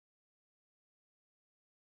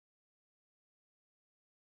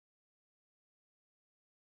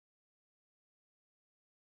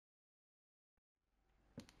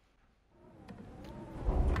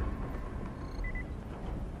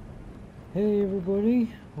Hey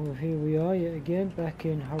everybody, well here we are yet again back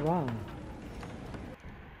in Haran,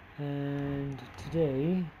 and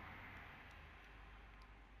today,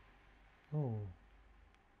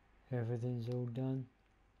 everything's all done.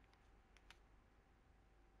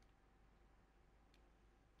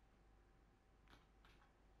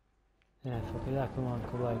 Yeah, fuck it, that come on,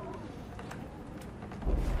 wait.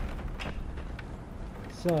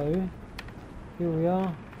 So, here we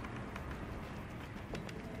are.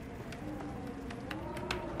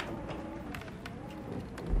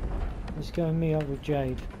 Let's go and meet up with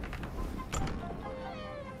Jade. God.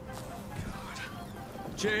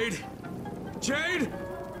 Jade! Jade!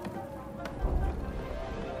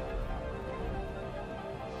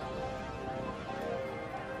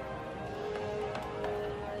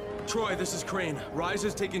 Troy, this is Crane. Rise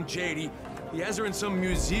has taken Jade. He has her in some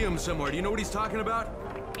museum somewhere. Do you know what he's talking about?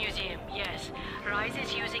 Museum, yes. Rise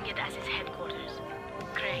is using it as his headquarters.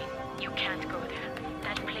 Crane, you can't go there.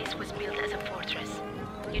 That place was built as a fortress.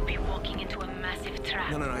 You'd be walking into a massive trap.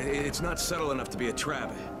 No, it's not subtle enough to be a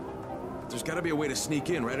trap. There's gotta be a way to sneak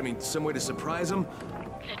in, right? I mean, some way to surprise him?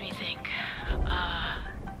 Let me think.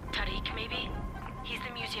 Tariq, maybe? He's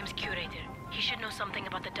the museum's curator. He should know something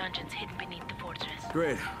about the dungeons hidden beneath the fortress.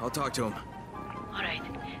 Great, I'll talk to him. Alright,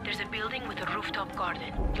 there's a building with a rooftop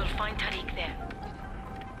garden. You'll find Tariq there.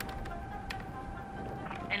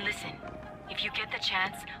 And listen, if you get the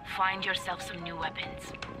chance, find yourself some new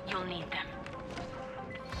weapons. You'll need them.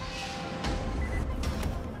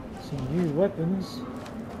 Some new weapons.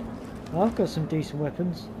 I've got some decent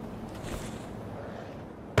weapons.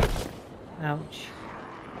 Ouch.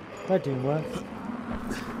 That didn't work.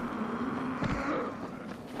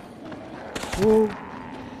 Whoa.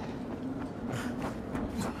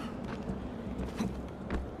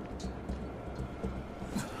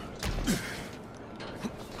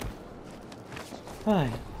 Hi,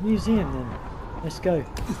 museum then. Let's go.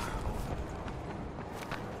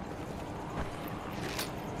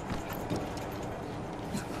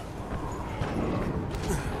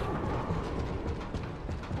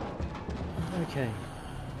 Okay.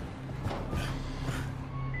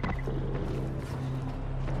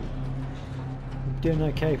 I'm doing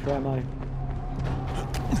okay for ammo.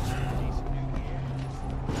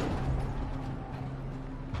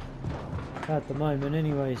 At the moment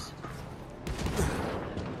anyways.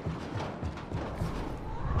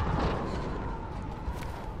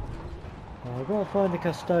 I've got to find the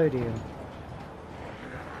custodian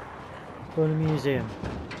for the museum.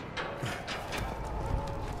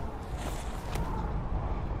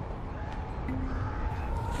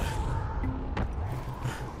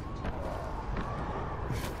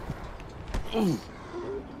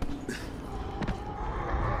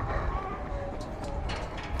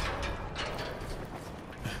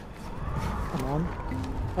 Come on,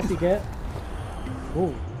 up you get.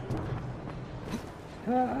 Ooh.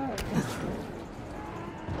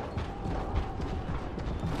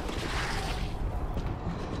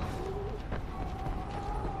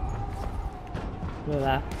 Look at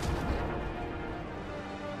that.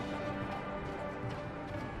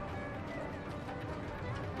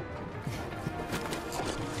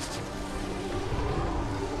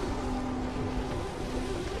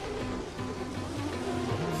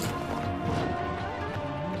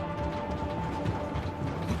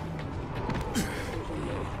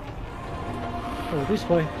 Oh, this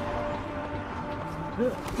way.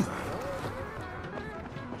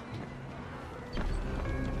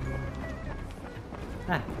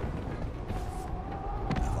 Ah.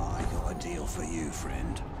 Have I got a deal for you,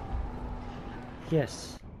 friend?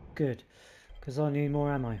 Yes, good. Because I need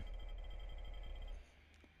more ammo.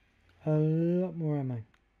 A lot more ammo.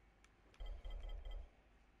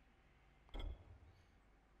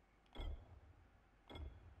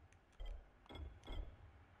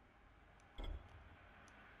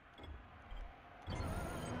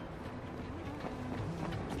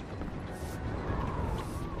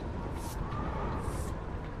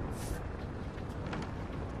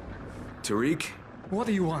 Tariq? What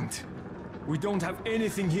do you want? We don't have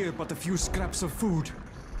anything here but a few scraps of food.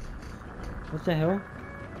 What the hell?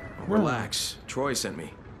 Relax. Troy sent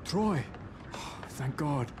me. Troy? Oh, thank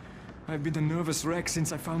God. I've been a nervous wreck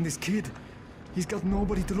since I found this kid. He's got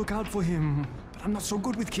nobody to look out for him. But I'm not so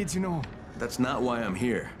good with kids, you know. That's not why I'm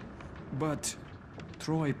here. But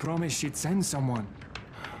Troy promised she'd send someone.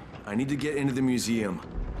 I need to get into the museum.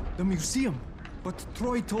 The museum? But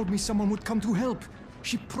Troy told me someone would come to help.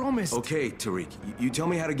 She promised. Okay, Tariq. You tell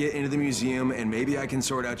me how to get into the museum, and maybe I can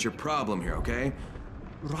sort out your problem here, okay?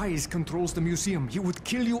 Rise controls the museum. He would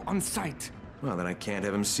kill you on sight. Well, then I can't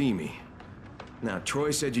have him see me. Now,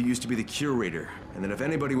 Troy said you used to be the curator, and that if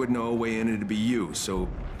anybody would know a way in, it'd be you, so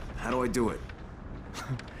how do I do it?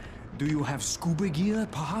 Do you have scuba gear,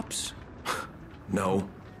 perhaps? No.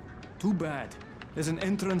 Too bad. There's an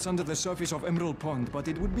entrance under the surface of Emerald Pond, but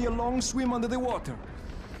it would be a long swim under the water.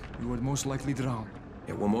 You would most likely drown.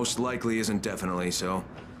 Yeah, well, most likely isn't definitely, so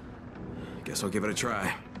guess I'll give it a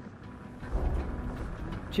try.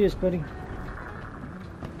 Cheers, buddy.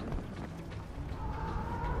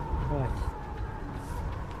 Right.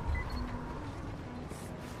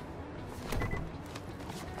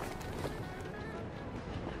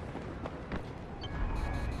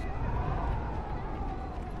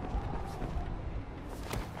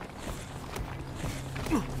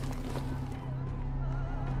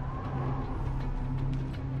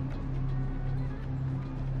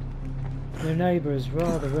 Your neighbour is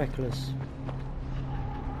rather reckless.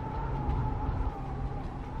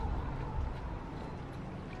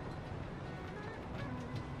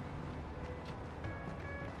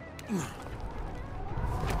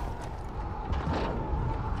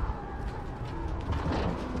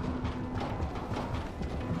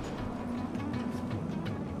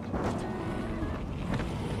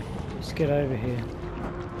 Let's get over here.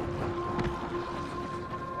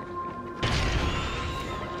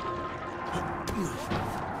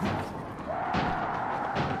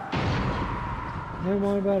 Don't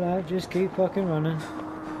worry about that, just keep fucking running.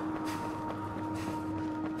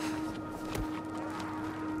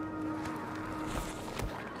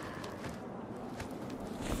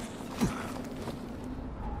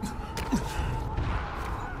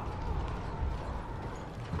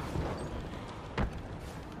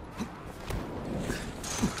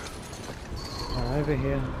 Over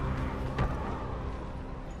here.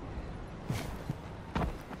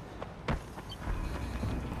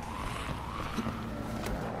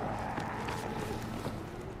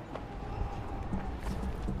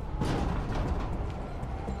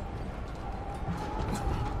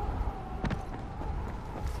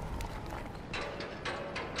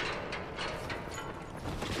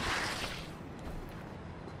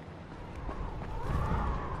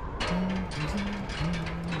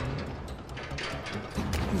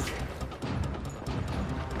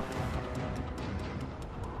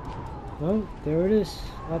 Well, there it is,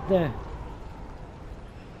 up there.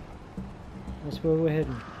 That's where we're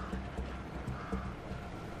heading.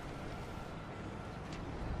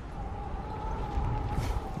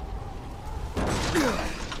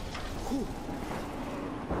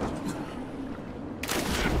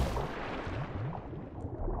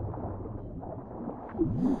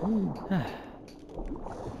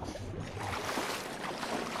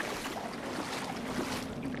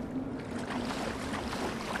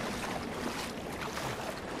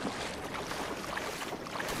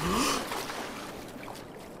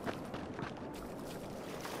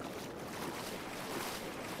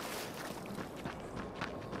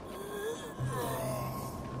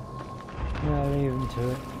 Now leave him to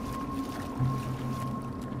it.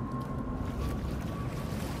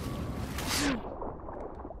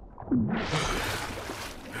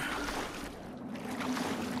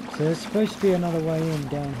 So there's supposed to be another way in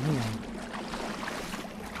down here.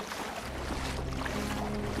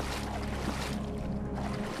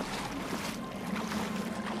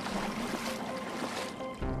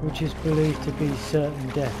 Which is believed to be certain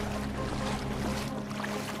death.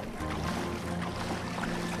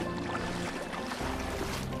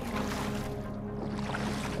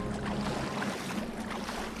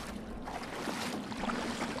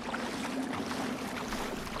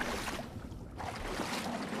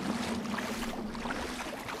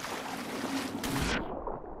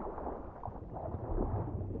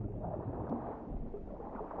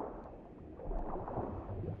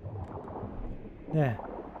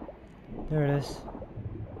 There it is.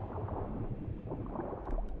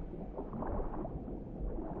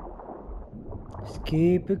 Just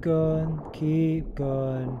keep it going, keep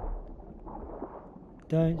going.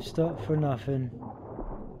 Don't stop for nothing.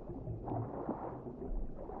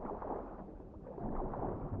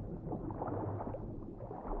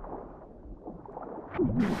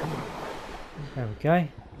 There we go.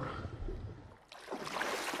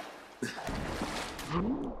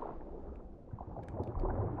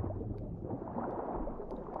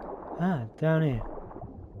 Ah, down here.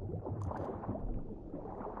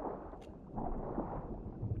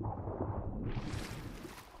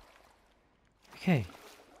 Okay.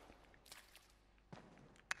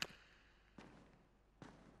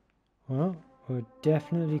 Well, we're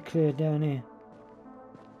definitely clear down here.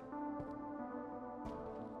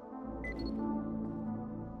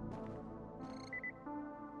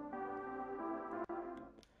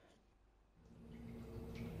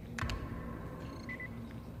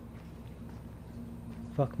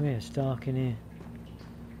 Fuck me, it's dark in here.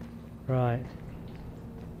 Right.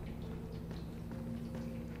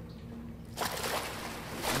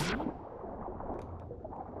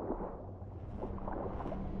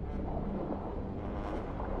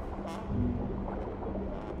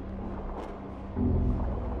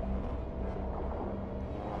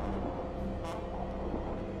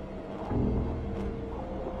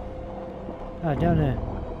 Ah, down there.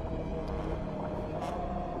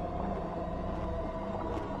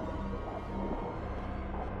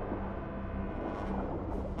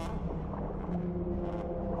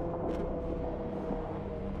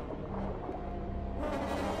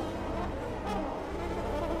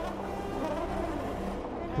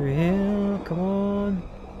 Through here, come on.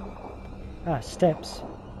 Ah, steps.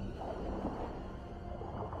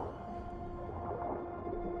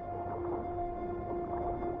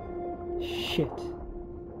 Shit.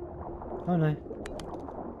 Oh no.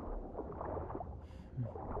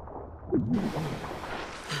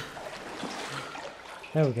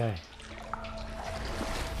 There we go.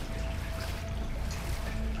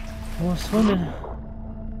 More swimming.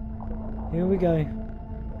 Here we go.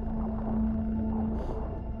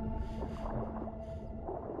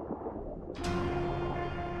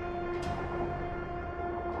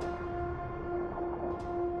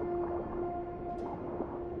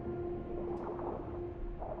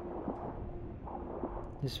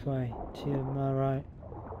 This way, to my right.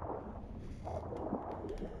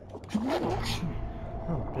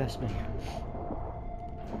 Oh, bless me.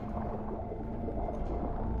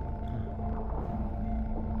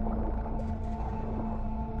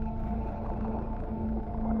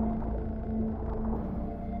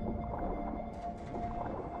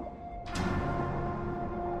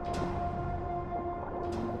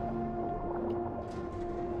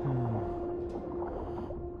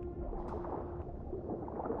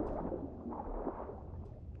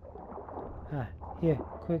 Ah, here,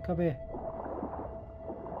 quick, up here.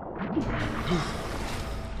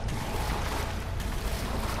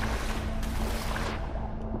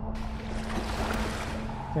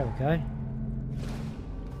 There we go.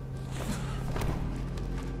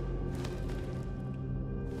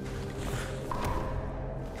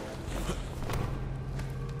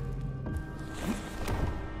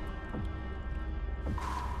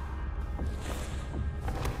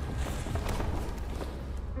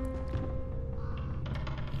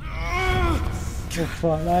 Oh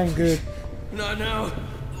fuck, that ain't good. Not now.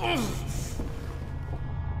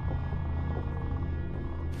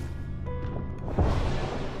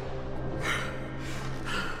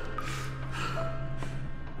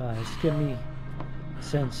 Let's get me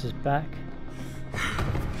senses back.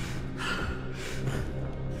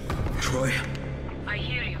 Troy, I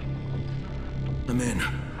hear you. I'm in.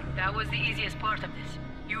 That was the easiest part of this.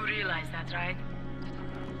 You realize that, right?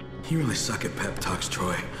 You really suck at pep talks,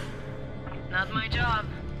 Troy. Not my job.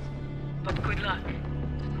 But good luck.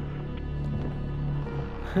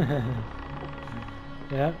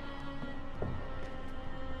 Yeah.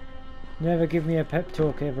 Never give me a pep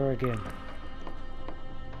talk ever again.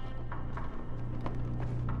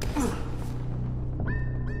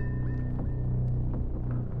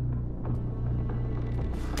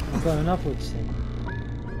 I've got an upwards thing.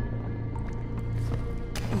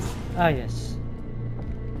 Ah, yes.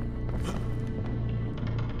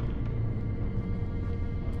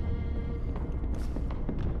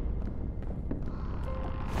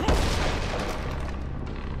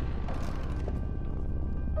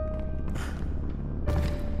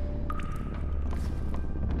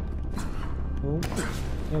 Oh,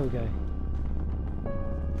 there we go.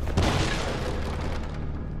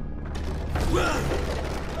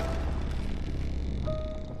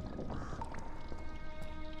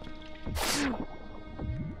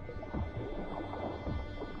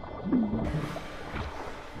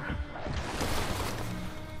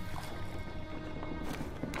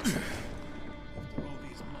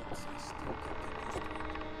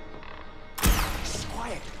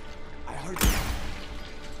 Quiet! I heard you.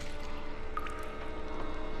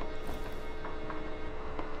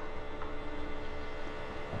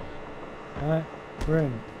 Alright, we're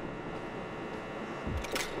in.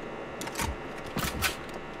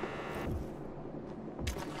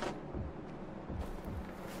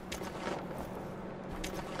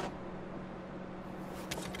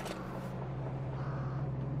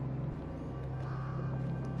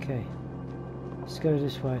 Okay, let's go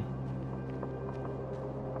this way.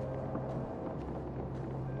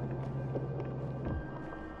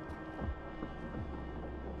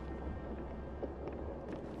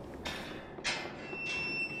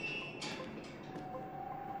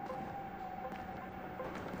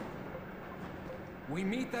 We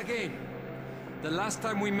meet again. The last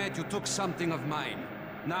time we met, you took something of mine.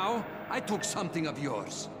 Now, I took something of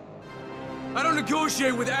yours. I don't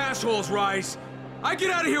negotiate with assholes, Rise. I get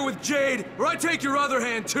out of here with Jade, or I take your other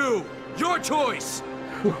hand too. Your choice.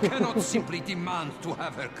 You cannot simply demand to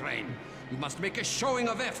have her, Crane. You must make a showing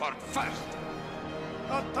of effort first.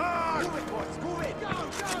 Attack! Move it, boys! Move it! Go, go,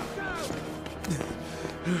 go!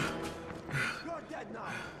 You're dead now.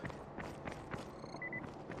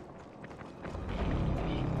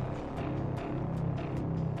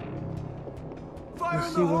 Fire I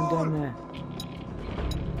in see the one hole! down there.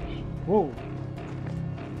 Whoa.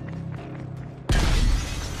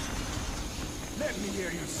 Let me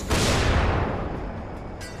hear you scream.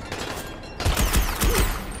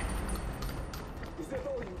 Is that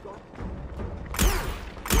all you got?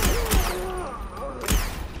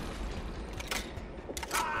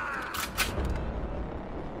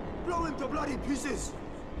 Blow him to bloody pieces!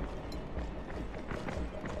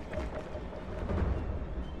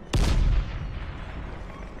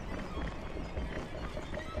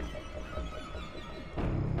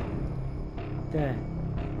 There.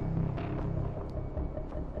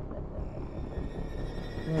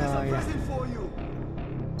 Where There's are a you? present for you!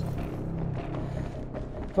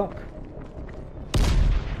 Fuck.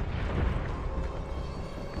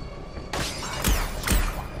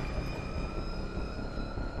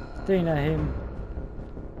 Staying at him.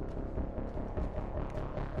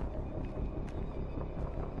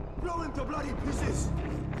 Blow him to bloody pieces!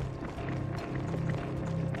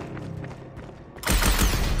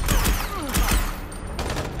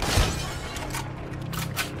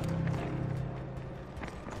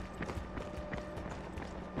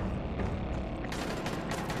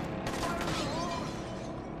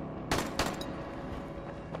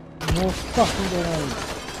 More fucking grenades.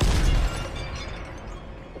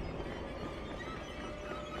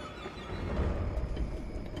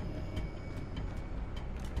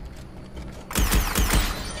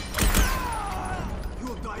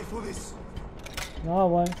 You'll die for this! No, I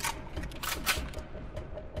won't.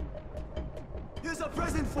 Here's a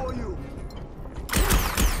present for you!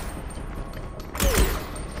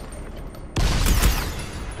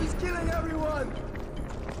 He's killing everyone!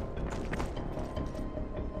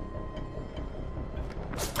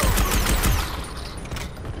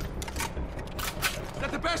 Is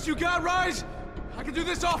that the best you got, Rise? I can do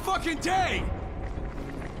this all fucking day!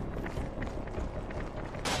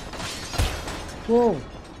 Whoa.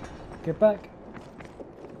 Get back.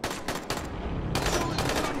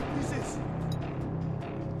 Bloody pieces!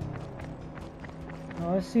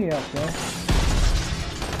 Oh, I see you up there.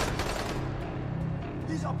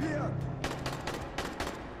 He's up here!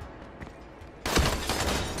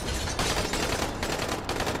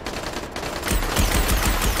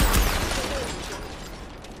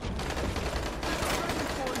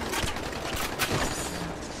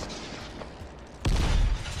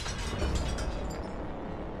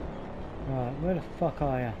 Right, where the fuck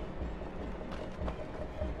are you?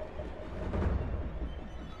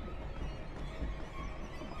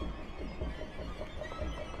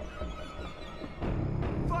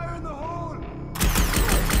 Fire in the hole!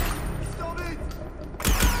 Stop it!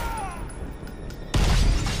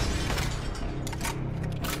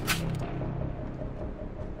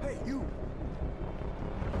 Hey, you!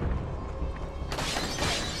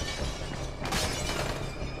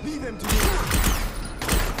 Leave them to me!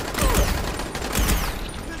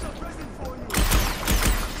 There's a present for you!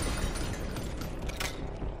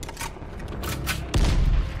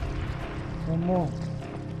 One more.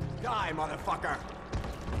 Die, motherfucker!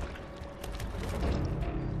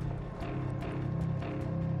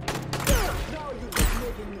 Now you're just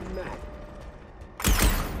making me mad.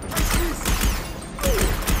 Catch this!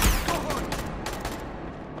 Go on!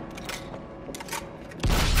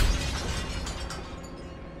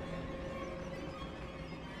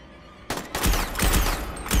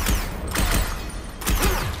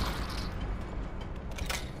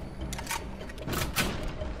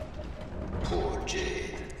 Poor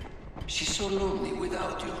Jade. She's so lonely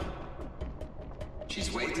without you.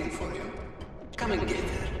 She's waiting for you. Come and get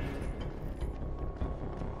her.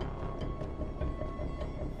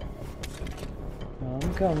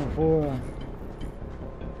 I'm coming for her.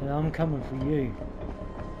 And I'm coming for you.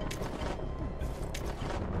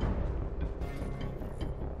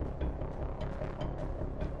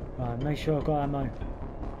 Right, make sure I've got ammo.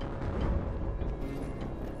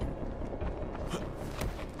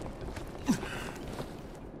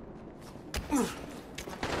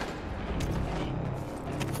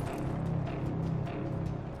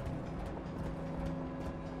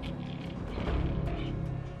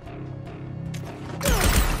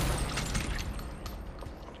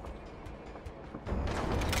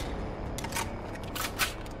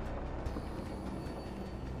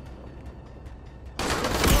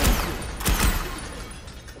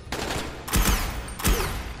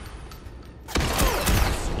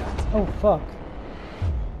 Oh fuck.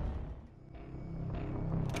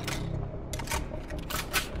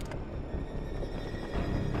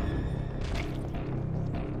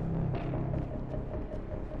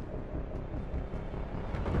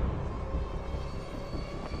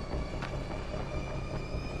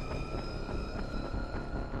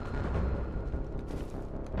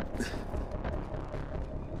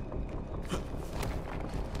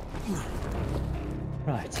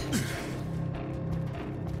 Right.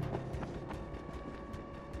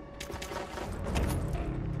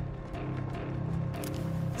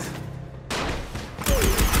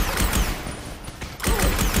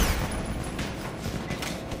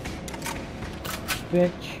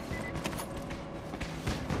 Bitch.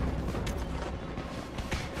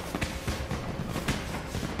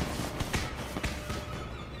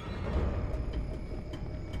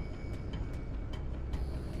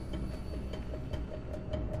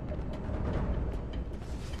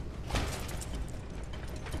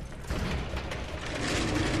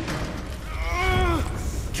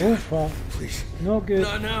 Oh fuck. Please. Not good.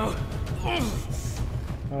 Not now.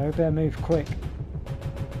 Alright, we better move quick.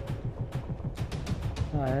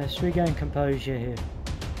 Alright, let's regain composure here.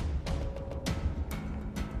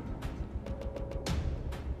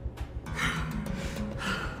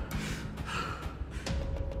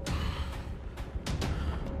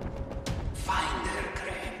 Find her,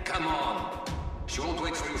 Crane. Come on. She won't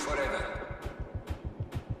wait for you forever.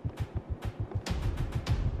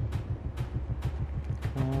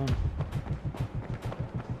 Come on.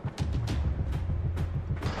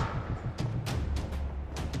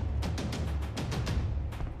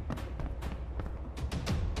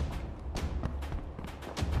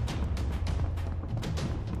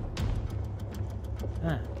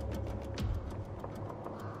 Ah.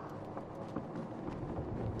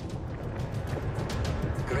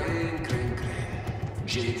 Crane, Crane, Crane.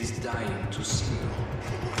 Jade is dying to see you.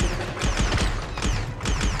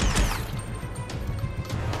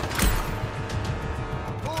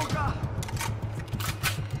 Olga!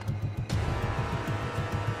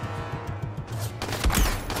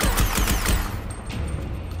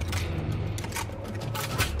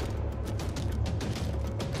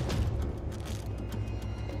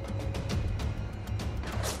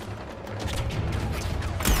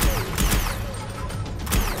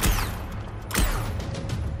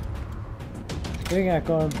 Bring that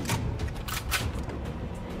gun. Is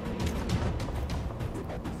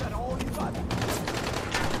that all you got?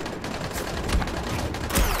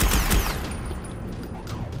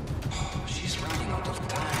 She's running out of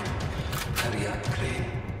time. Hurry up, Crane.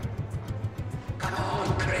 Come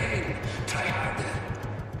on, Crane. Try harder.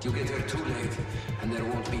 You get her too late, and there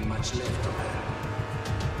won't be much left of her.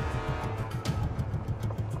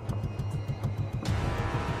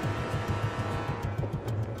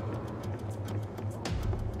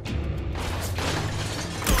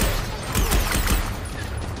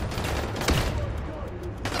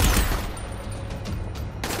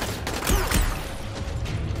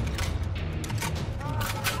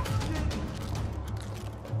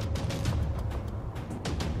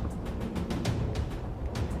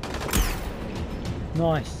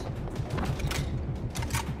 Nice.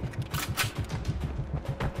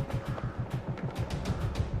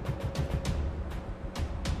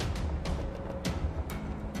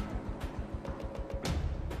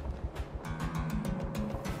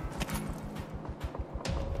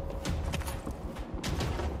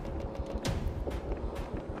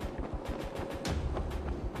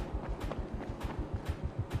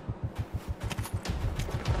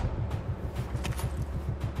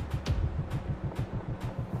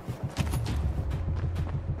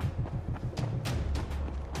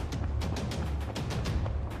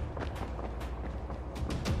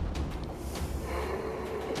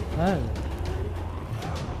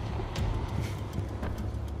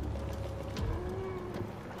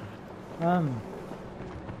 Oh.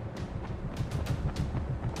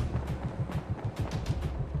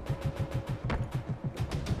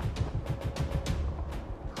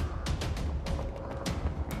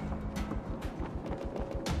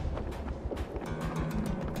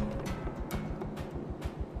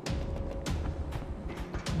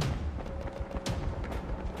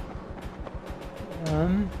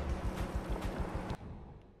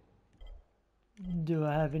 Do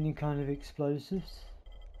I have any kind of explosives?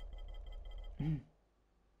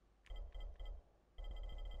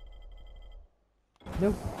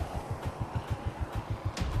 Nope.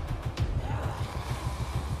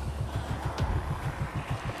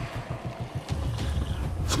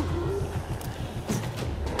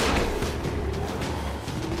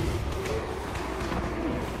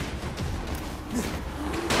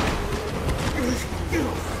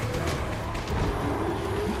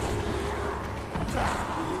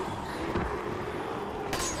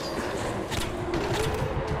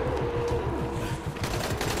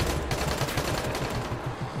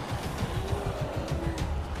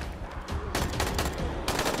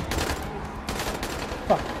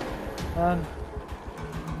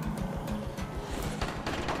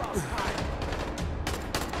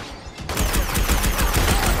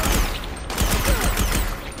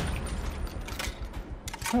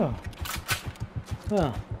 Oh.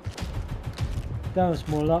 Well, that was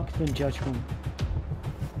more luck than judgment.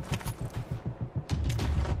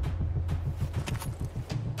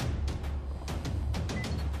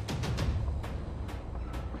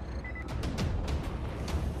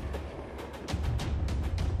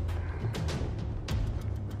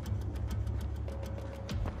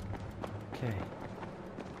 Okay.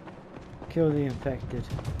 Kill the infected.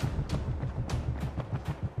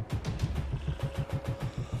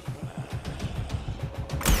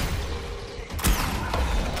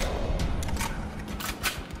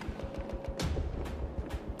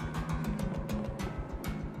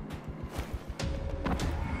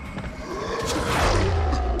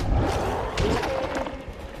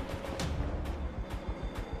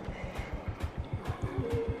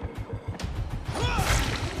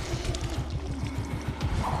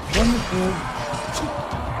 Wonderful.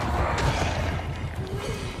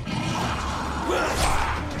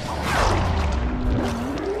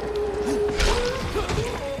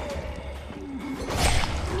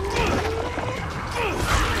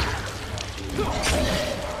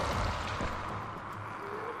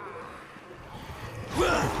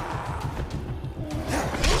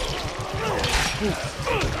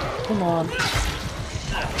 Come on.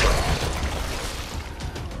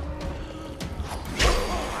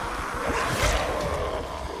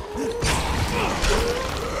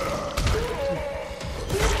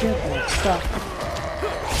 Stop.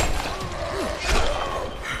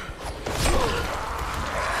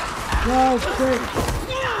 No, quick!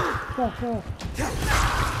 Fuck off.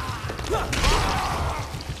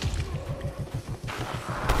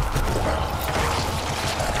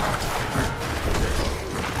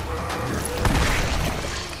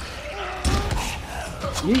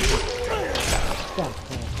 Yeet. Fuck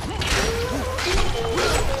off.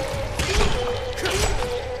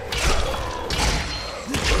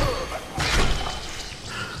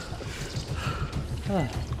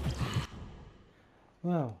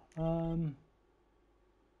 Wow,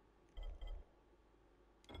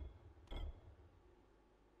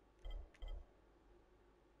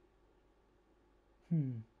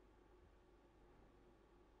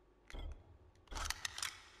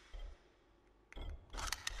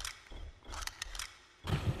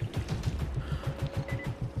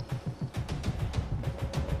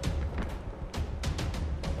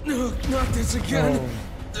 No, not this again.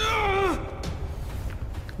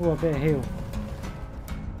 Oh, a bit of heal.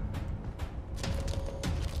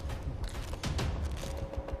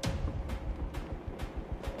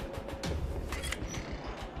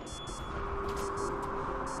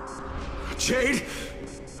 Jade?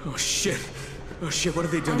 Oh shit. Oh shit, what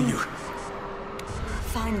have they done to you?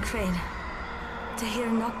 Fine, Crane. Tahir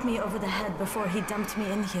knocked me over the head before he dumped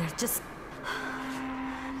me in here. Just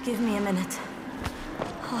give me a minute.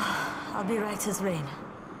 I'll be right as rain.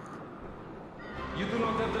 You do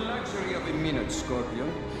not have the luxury of a minute,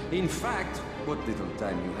 Scorpion. In fact, what little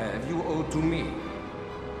time you have, you owe to me.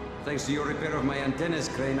 Thanks to your repair of my antennas,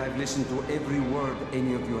 Crane, I've listened to every word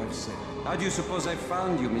any of you have said. How do you suppose I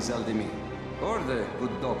found you, Miss Aldemir? Or the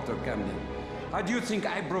good Dr. Camden? How do you think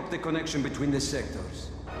I broke the connection between the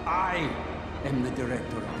sectors? I am the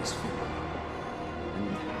director of this film.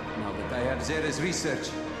 And now that I have Zere's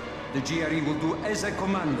research, the GRE will do as I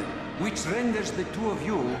commanded, which renders the two of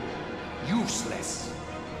you useless.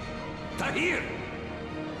 Tahir!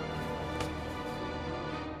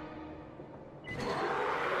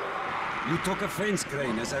 You took offense,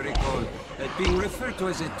 Crane, as I recall, at being referred to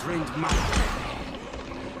as a trained man.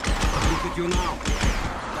 Look at you now,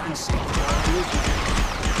 dancing to our music.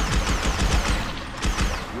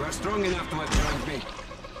 You are strong enough to have joined me,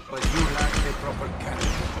 but you lack the proper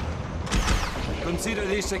character. Consider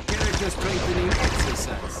this a character strengthening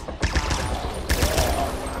exercise.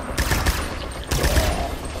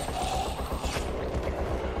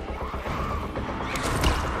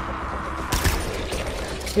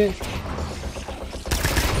 Good.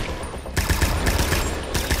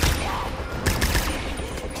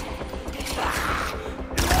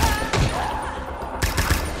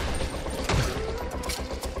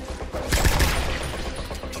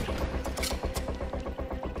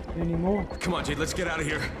 Any more? Come on, Jade, let's get out of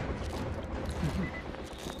here.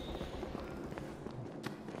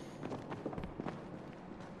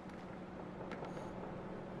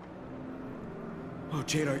 Oh,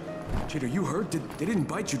 Jade, are you hurt? They didn't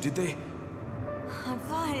bite you, did they? I'm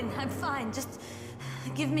fine. Just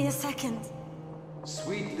give me a second.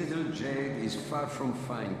 Sweet little Jade is far from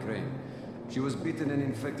fine, Crane. She was bitten and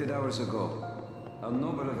infected hours ago. How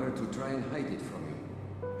noble of her to try and hide it from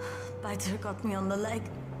you. Biter got me on the leg.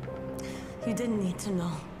 You didn't need to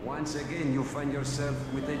know. Once again, you find yourself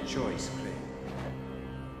with a choice, Crane.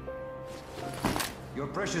 Your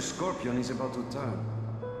precious Scorpion is about to turn.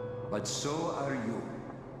 But so are you.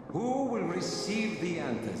 Who will receive the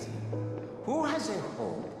antazid? Who has a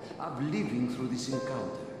hope of living through this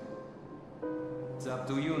encounter? It's up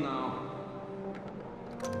to you now.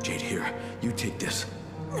 Jade, here. You take this.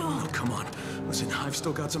 No. Oh, come on. Listen, I've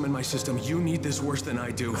still got some in my system. You need this worse than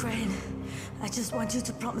I do. Crane, I just want you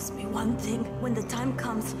to promise me one thing. When the time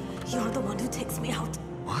comes, you're the one who takes me out.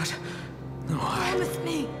 What? No, Promise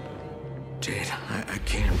me. Jade, I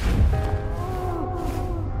can't.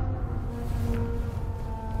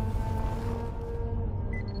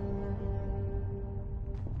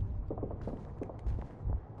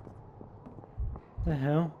 The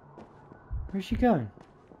hell? Where's she going?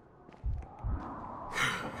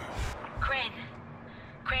 Crane.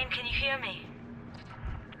 Crane, can you hear me?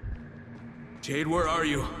 Jade, where are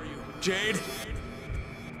you? Jade?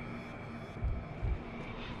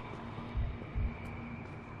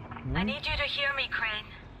 I need you to hear me, Crane.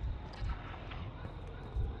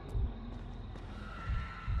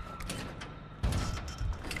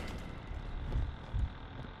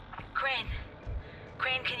 Crane.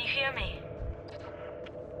 Crane, can you hear me?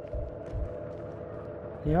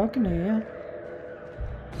 Yeah, I can hear you.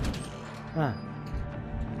 Ah.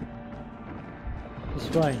 This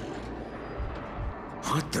way.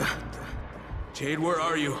 What the? Jade, where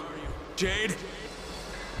are you? Jade?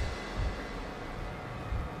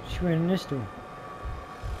 She went in this door.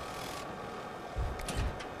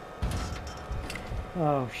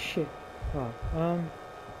 Oh shit. Oh,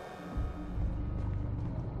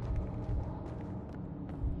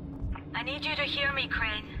 I need you to hear me,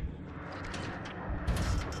 Crane.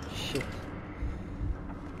 shit.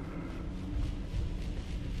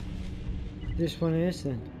 This one is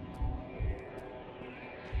then.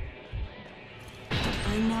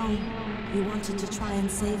 I know you wanted to try and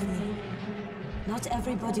save me. Not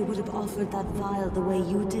everybody would have offered that vial the way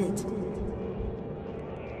you did.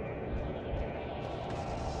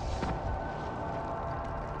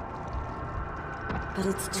 But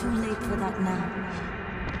it's too late for that now.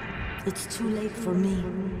 It's too late for me.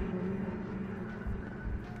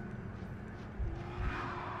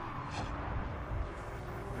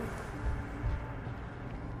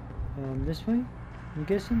 This way? I'm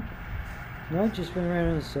guessing? No, just went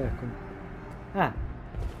around in a circle. Ah.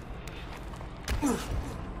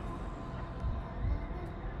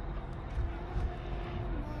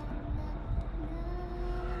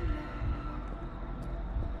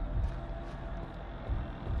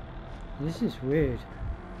 This is weird.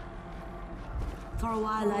 For a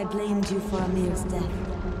while I blamed you for Amir's death.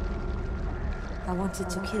 I wanted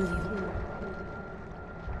to kill you.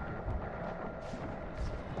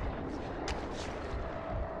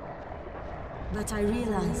 But I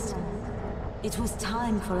realized it was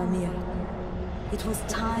time for Amir. It was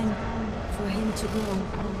time for him to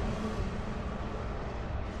go.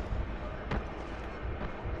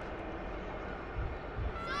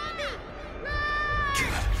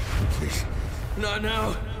 Please. Not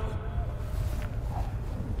now.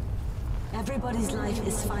 Everybody's life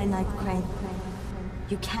is finite, Crane.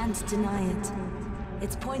 You can't deny it.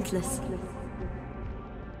 It's pointless.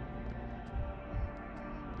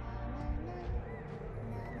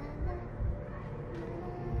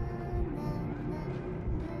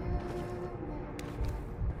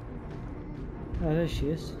 Oh, there she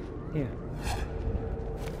is. Here.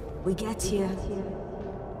 We get here,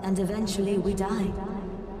 and eventually we die.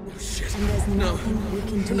 Oh, shit. And there's No. nothing we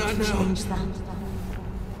can do Not to now. change that.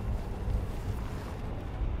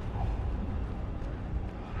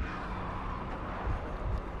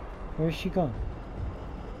 Where's she gone?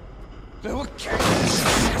 No,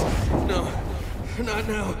 not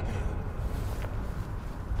now.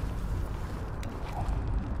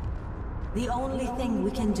 The only thing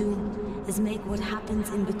we can do is make what happens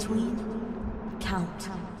in between count.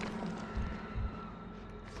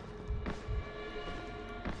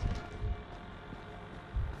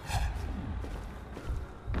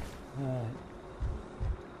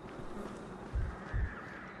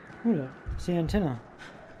 Oh look, it's the antenna.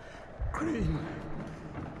 Crane,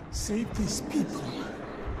 save these people.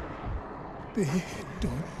 They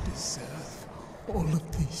don't deserve all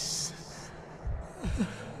of this.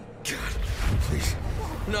 God, please.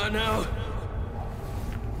 Not now.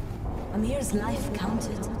 Amir's life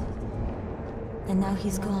counted. And now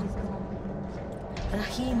he's gone.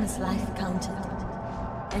 Rahim's life counted.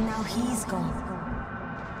 And now he's gone.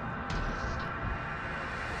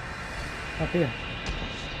 Up here.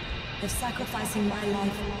 If sacrificing my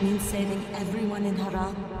life means saving everyone in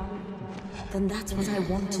Haran, then that's what I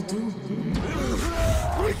want to do.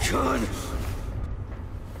 I can't!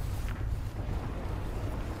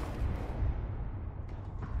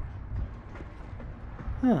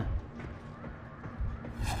 Huh.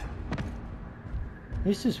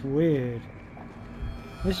 This is weird.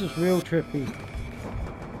 This is real trippy.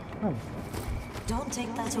 Oh. Don't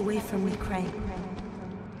take that away from me, Crane.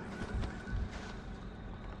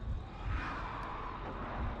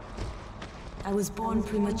 I was born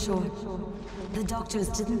premature. The doctors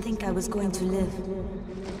didn't think I was going to live,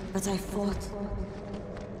 but I fought.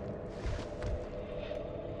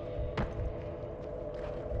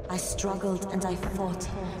 I struggled and I fought,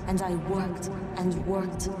 and I worked and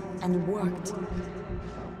worked and worked.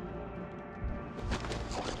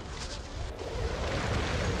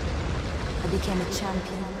 I became a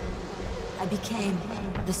champion. I became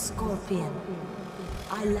the Scorpion.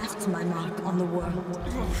 I left my mark on the world.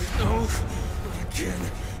 No! Again!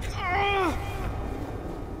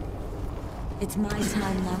 It's my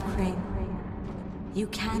time now, Crane. You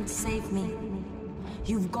can't save me.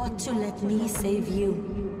 You've got to let me save you.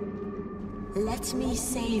 Let me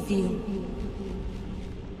save you.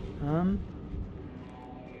 I'm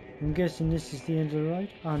guessing this is the end of the ride?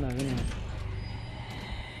 Oh no, no.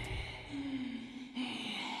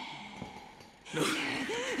 No.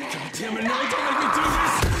 God damn it, no, don't let me do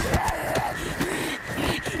this!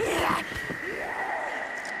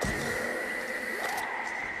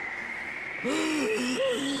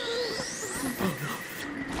 Oh no.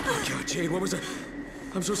 Oh God, Jade, what was that?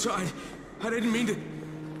 I'm so sorry. I didn't mean to.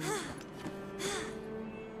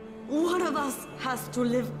 One of us has to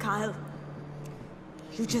live, Kyle.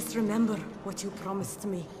 You just remember what you promised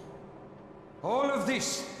me. All of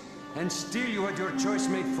this, and still you had your choice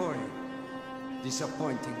made for you.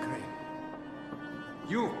 Disappointing, Crane.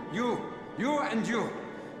 You, and you.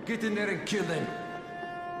 Get in there and kill them.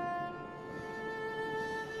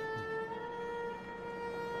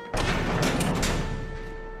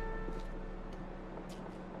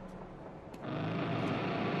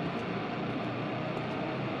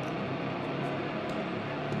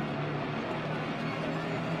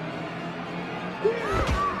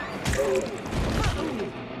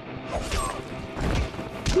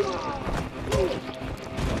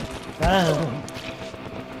 Damn.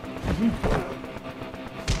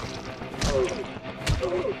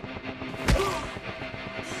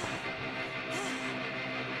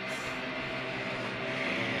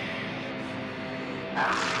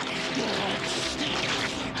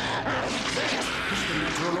 It's the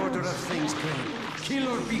natural order of things, Crane. Kill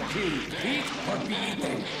or be killed. Eat or be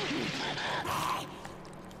eaten.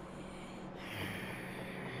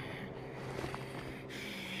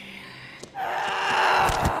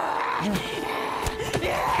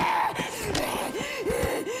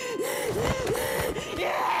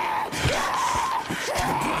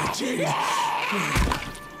 Jade!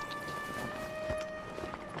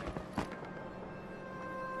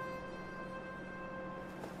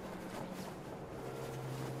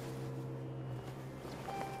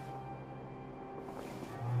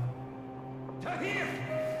 Tahir!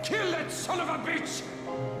 Kill that son of a bitch!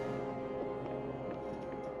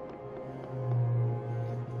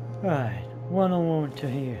 Right, one-on-one to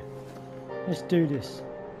here. Let's do this.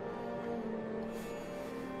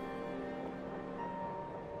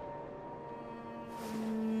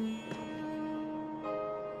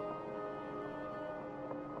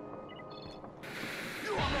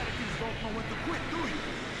 You Americans don't know when to quit, do you?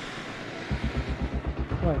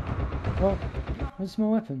 Wait, what? Where's my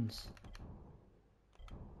weapons?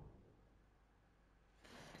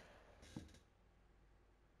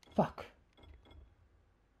 Fuck.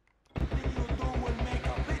 Thing you do will make a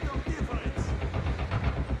bit of difference.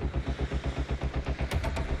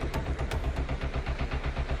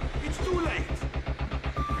 It's too late.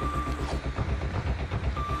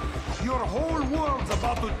 Your whole world's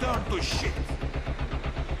about to turn to shit.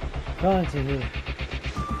 Trying to hear.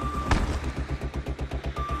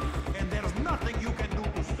 And there's nothing you can do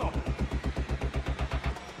to stop it.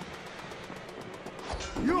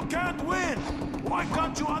 You can't win! Why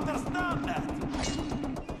can't you understand that?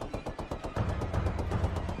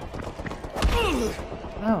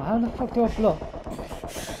 Ow, how the fuck do I block?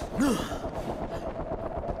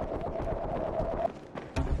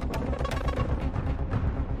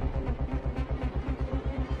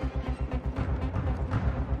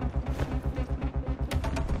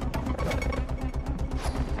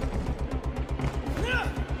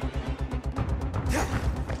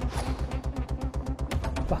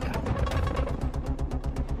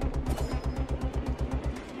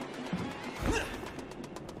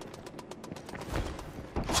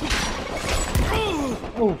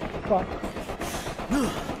 Oh, fuck.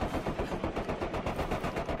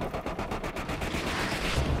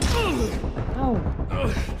 Ow.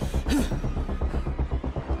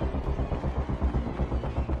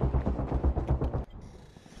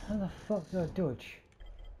 How the fuck did I dodge?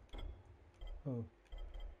 Oh.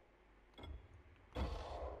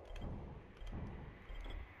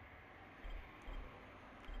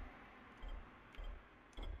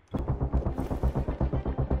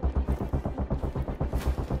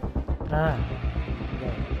 Ah.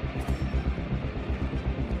 Okay.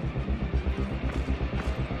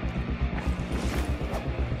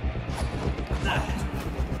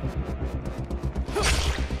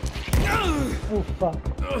 Oh fuck.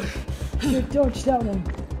 You dodged that one.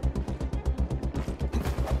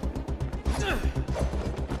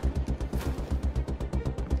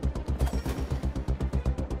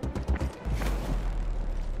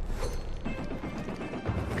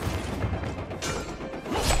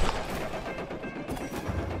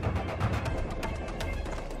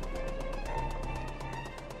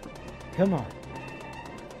 Come on.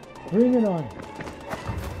 Bring it on.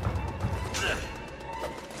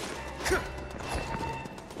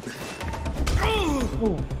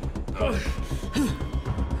 Oh.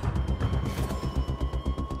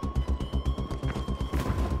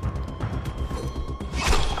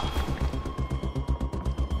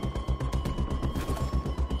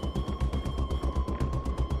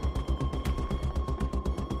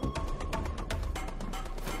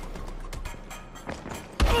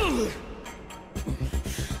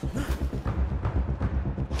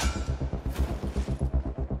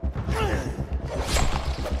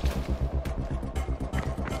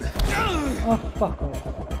 Oh, fuck off.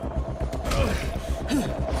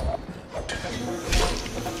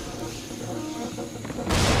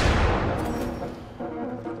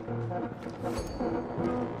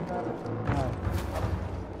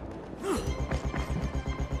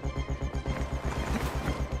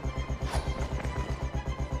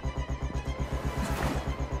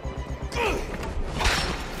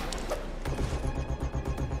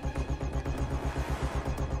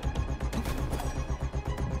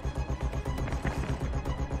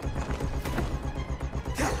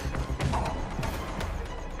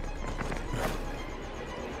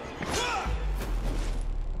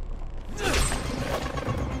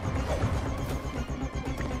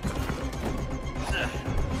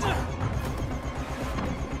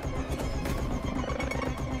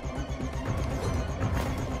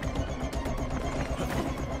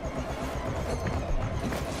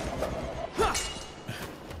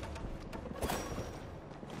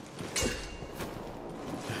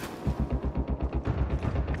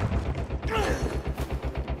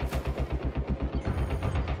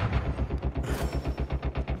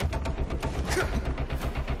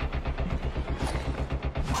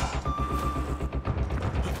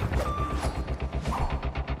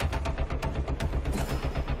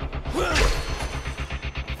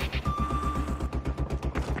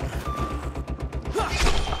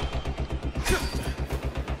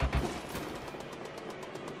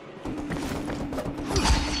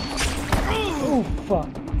 Oh, fuck.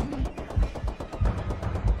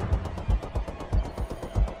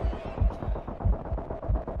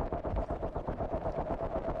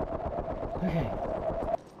 Okay.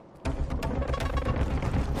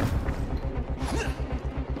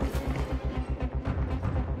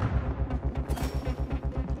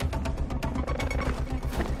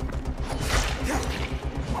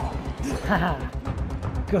 Haha.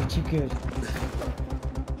 Got you good.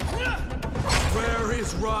 Where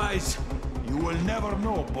is Rise? You will never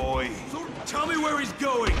know, boy. So tell me where he's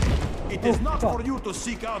going! It is not fuck. for you to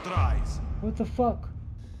seek out Rise. What the fuck?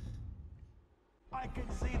 I can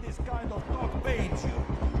see this kind of talk pains you.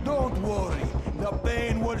 Don't worry, the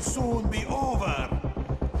pain will soon be over.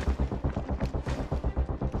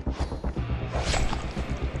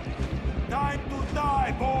 Time to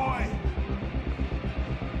die, boy!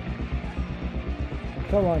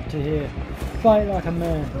 Come on to here. Fight like a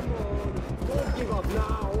man. Don't give up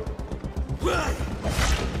now.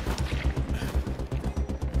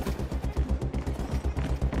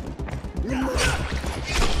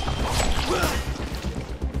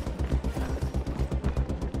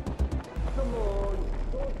 Come on,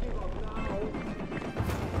 don't give up now.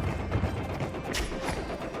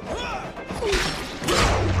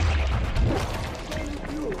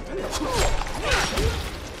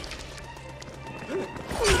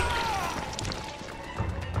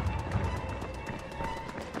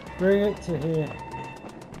 Bring it to here.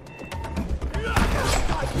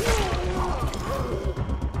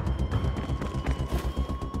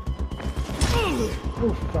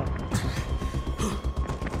 Oh fuck.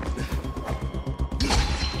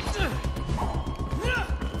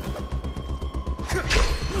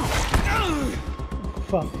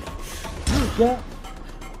 fuck. Yeah.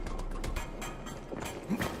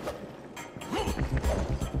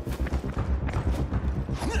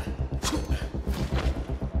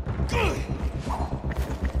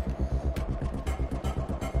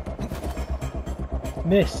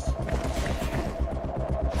 Missed.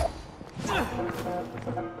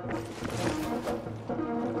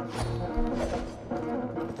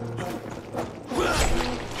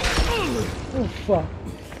 Oh fuck.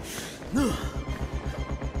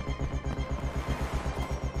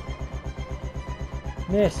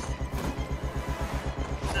 Missed.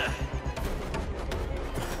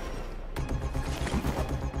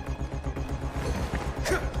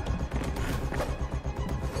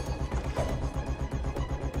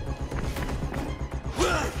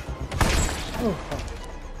 Oh fuck.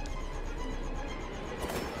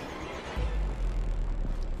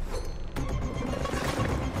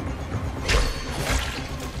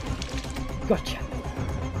 Gotcha.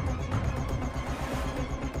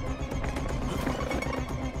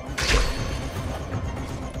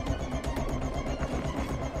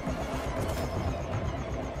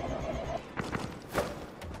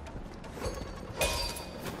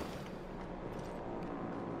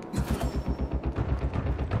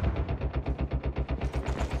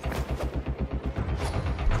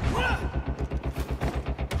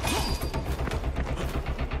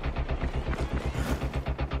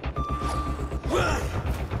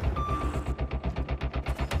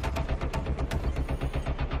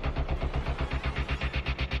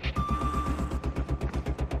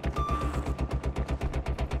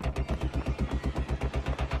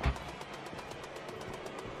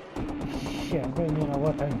 Shit, I don't need a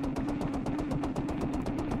weapon.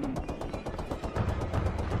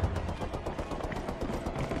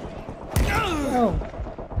 Oh!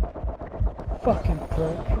 Fucking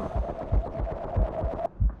prick.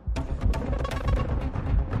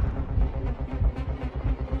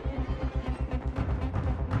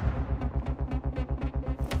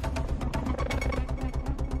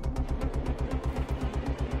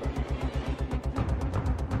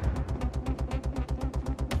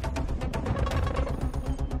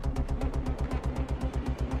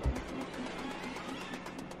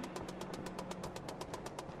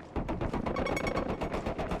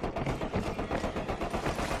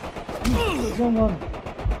 Come on.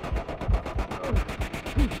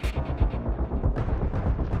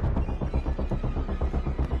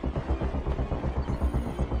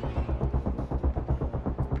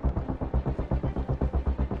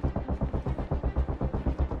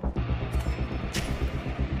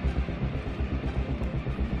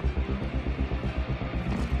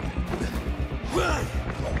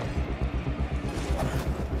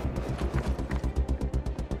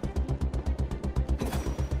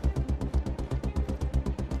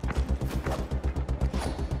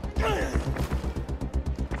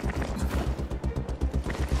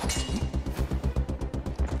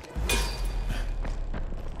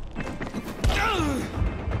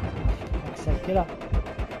 Get up.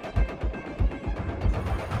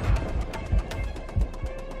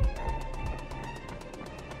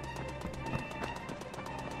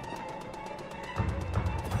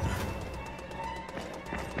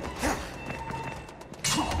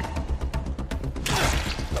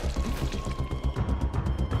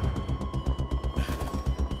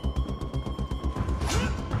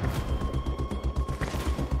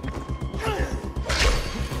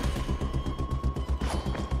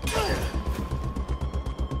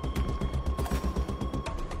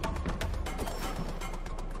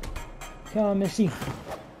 Come on, Missy.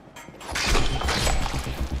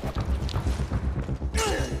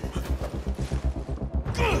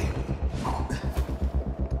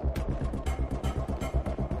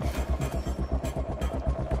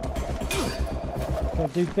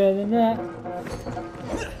 Gotta do better than that.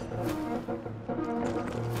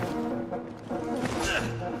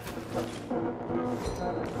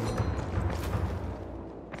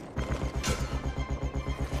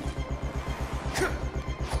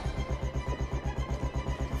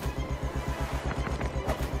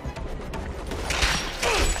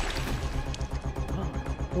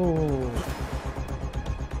 Oh.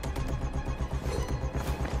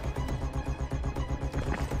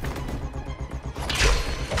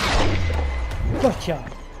 Gotcha.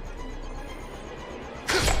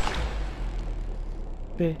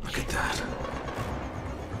 Bitch. Look at that.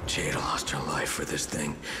 Jade lost her life for this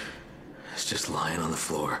thing. It's just lying on the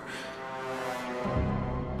floor.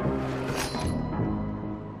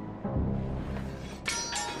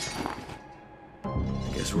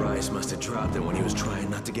 Guess Rice must have dropped it when he was trying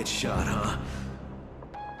not to get shot, huh?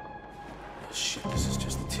 Shit, this is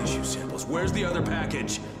just the tissue samples. Where's the other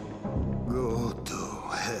package? Go to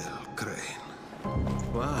hell, Crane.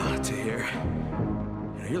 Wow, Tahir.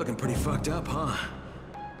 You're looking pretty fucked up, huh?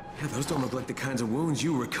 Yeah, those don't look like the kinds of wounds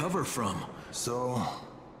you recover from. So,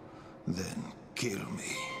 then kill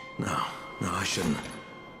me. No, I shouldn't.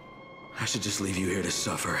 I should just leave you here to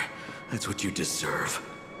suffer. That's what you deserve.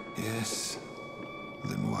 Yes?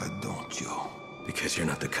 Then why don't you? Because you're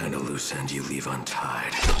not the kind of loose end you leave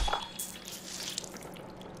untied.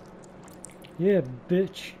 Yeah,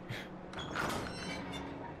 bitch.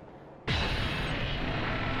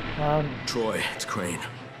 Troy, it's Crane.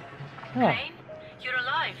 Oh. Crane? You're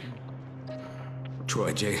alive.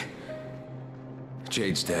 Troy,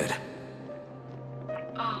 Jade's dead.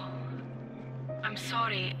 Oh. I'm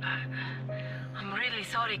sorry. I'm really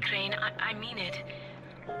sorry, Crane. I mean it.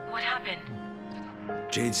 What happened?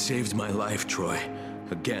 Jade saved my life, Troy.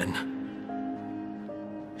 Again.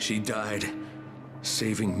 She died,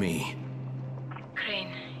 saving me.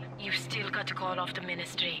 Crane, you've still got to call off the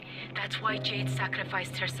ministry. That's why Jade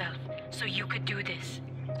sacrificed herself, so you could do this.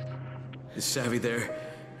 Is Savvy there?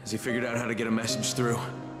 Has he figured out how to get a message through?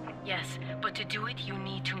 Yes, but to do it, you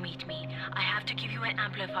need to meet me. I have to give you an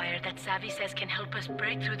amplifier that Savvy says can help us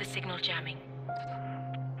break through the signal jamming.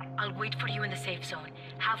 I'll wait for you in the safe zone,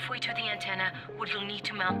 halfway to the antenna where you'll need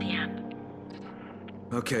to mount the amp.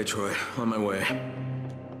 Okay, Troy, on my way.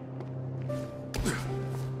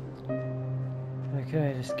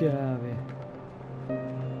 Okay, let's get out of here.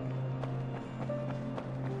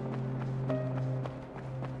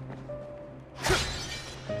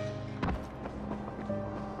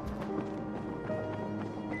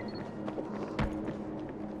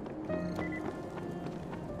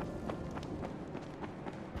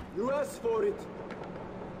 You asked for it.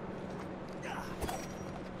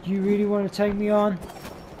 Do you really want to take me on?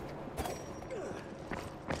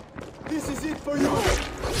 This is it for you.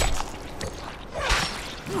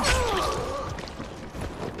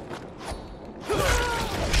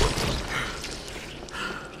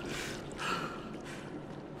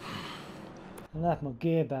 I'll have my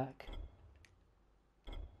gear back.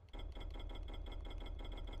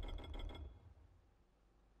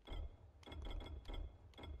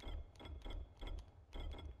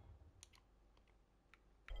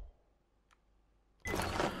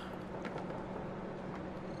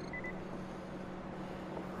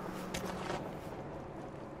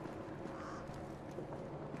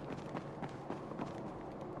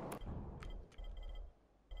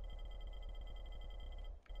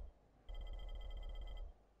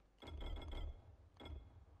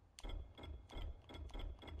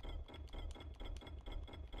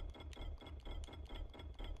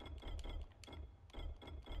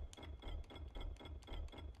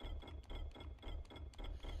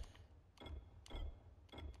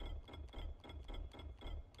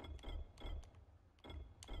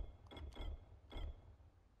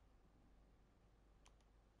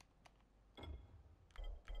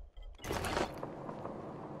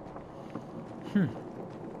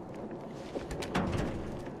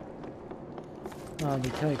 I'll be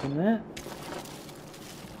taking that.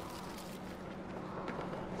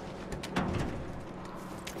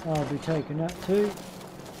 I'll be taking that too.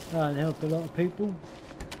 That'll help a lot of people.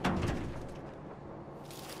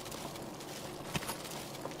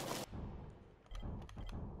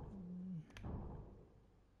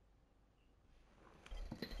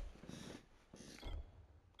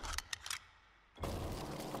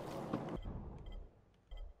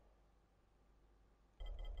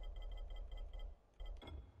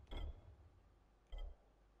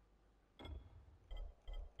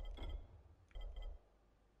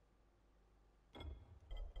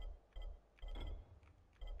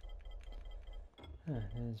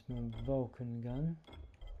 There's my Vulcan gun.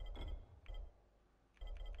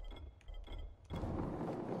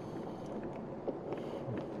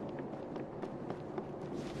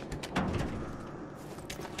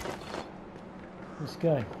 Let's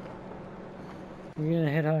go. We're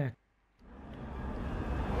gonna head home.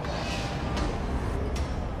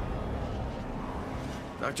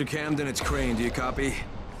 Dr. Camden, it's Crane. Do you copy?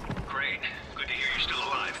 Crane, good to hear you're still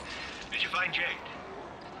alive. Did you find Jade?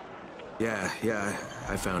 Yeah,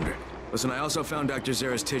 I found her. Listen, I also found Dr.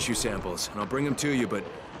 Zara's tissue samples, and I'll bring them to you, but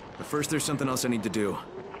first there's something else I need to do.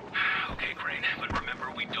 Okay, Crane, but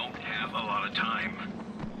remember, we don't have a lot of time.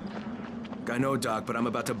 I know, Doc, but I'm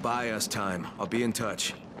about to buy us time. I'll be in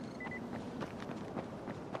touch.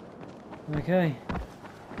 Okay.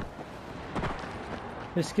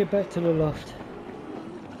 Let's get back to the loft.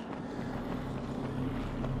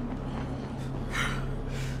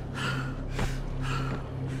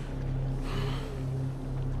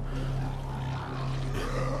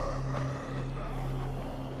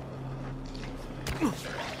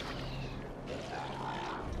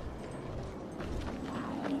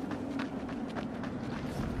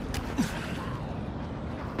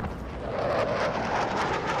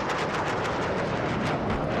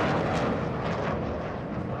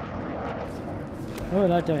 Oh,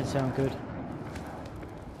 that don't sound good.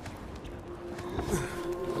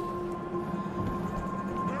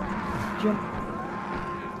 Jump.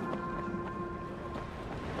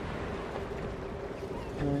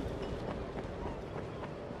 Right.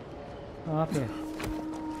 Oh, up here.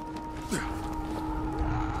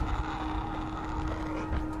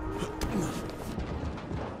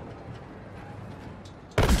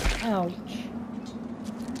 Ouch.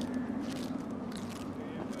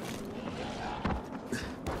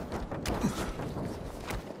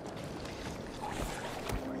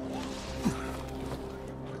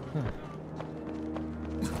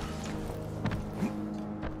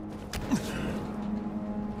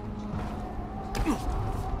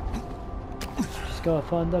 Just gotta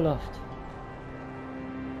find the loft.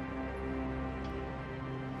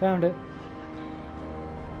 Found it.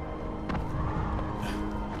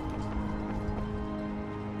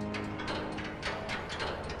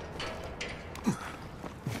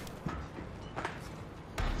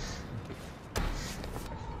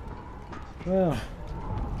 Well,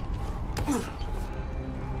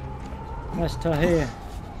 that's Tahir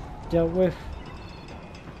dealt with.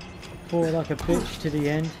 Fought like a bitch to the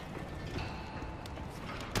end.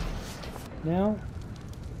 Now,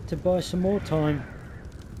 to buy some more time.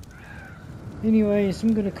 Anyways,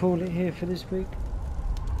 I'm going to call it here for this week.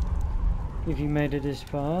 If you made it this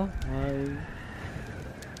far,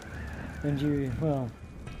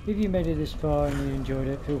 if you made it this far and you enjoyed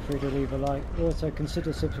it, feel free to leave a like. Also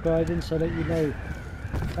consider subscribing so that you know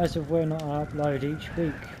as of when I upload each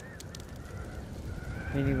week.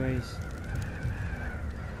 Anyways,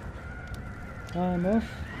 I'm off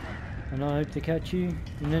and I hope to catch you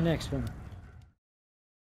in the next one.